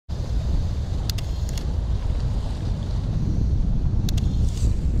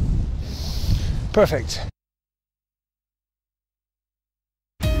Perfect.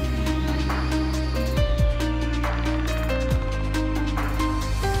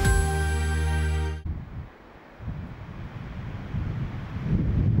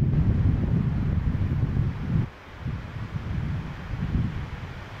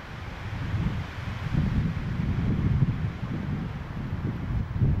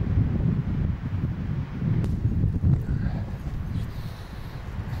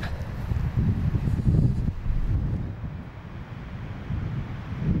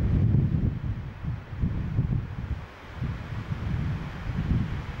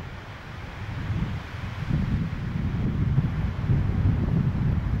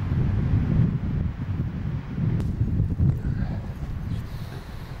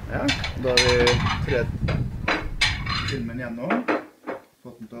 Ja, da har vi tredje filmen gjennom.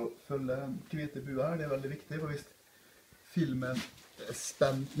 Fått den til å følge hvite bua her, det er veldig viktig, for hvis filmen er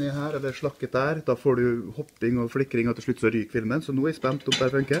spent ned her, eller slakket der, da får du hopping og flikring, og til slutt så ryker filmen, så nå er jeg spent om det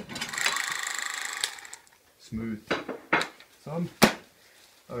funker. Smooth. Sånn.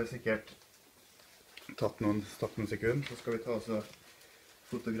 Da har vi sikkert tatt noen sekunder, så skal vi ta oss og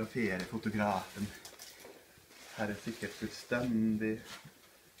fotografere fotografen. Her er sikkert fullstendig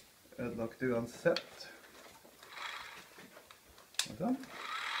ødelagt uansett. Sånn.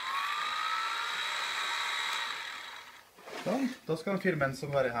 Sånn. Da skal filmen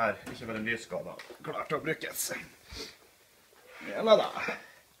som være her ikke være lysskadet. Klar til å brukes. Jalla da.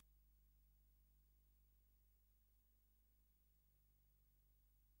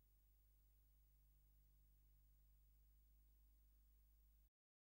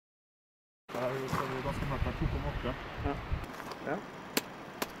 Da er det ganske mørkt her, 2,8. Ja. Ja.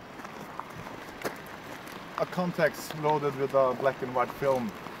 A context loaded with a black and white film.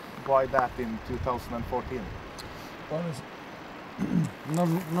 Why that in 2014? Well, there's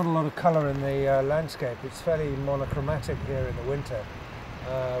not a lot of colour in the landscape. It's fairly monochromatic here in the winter.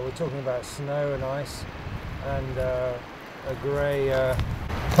 We're talking about snow and ice and a grey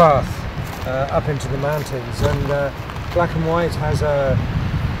path up into the mountains. And black and white has a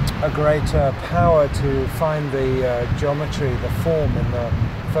great power to find the geometry, the form in the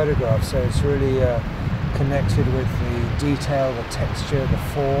photograph. So it's really connected with the detail, the texture, the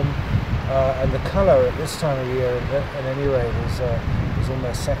form, and the colour at this time of year, at any rate, is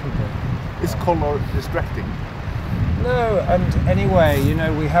almost secondary. Is colour distracting? No, and anyway, you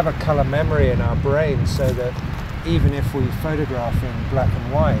know, we have a colour memory in our brain, so that even if we photograph in black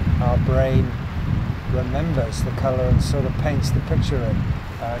and white, our brain remembers the colour and sort of paints the picture in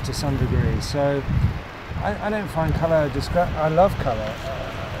to some degree. So I don't find colour distracting. I love colour.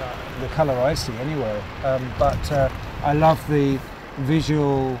 The colour I see anyway, but I love the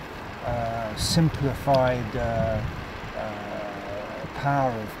visual, simplified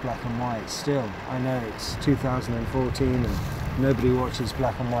power of black and white still. I know it's 2014 and nobody watches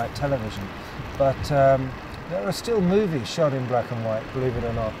black and white television, but there are still movies shot in black and white, believe it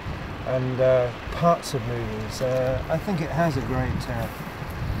or not, and parts of movies. I think it has a great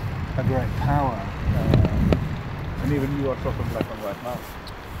power. And even you are shot in black and white now.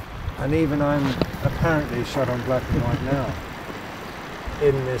 And even I'm apparently shot on black and white now,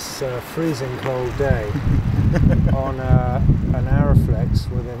 in this freezing cold day, on an Arriflex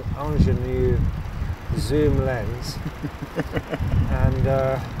with an ingenue zoom lens and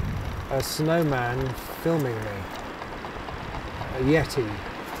a snowman filming me, a Yeti.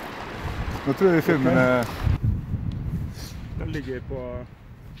 Nå tror jeg filmen ligger på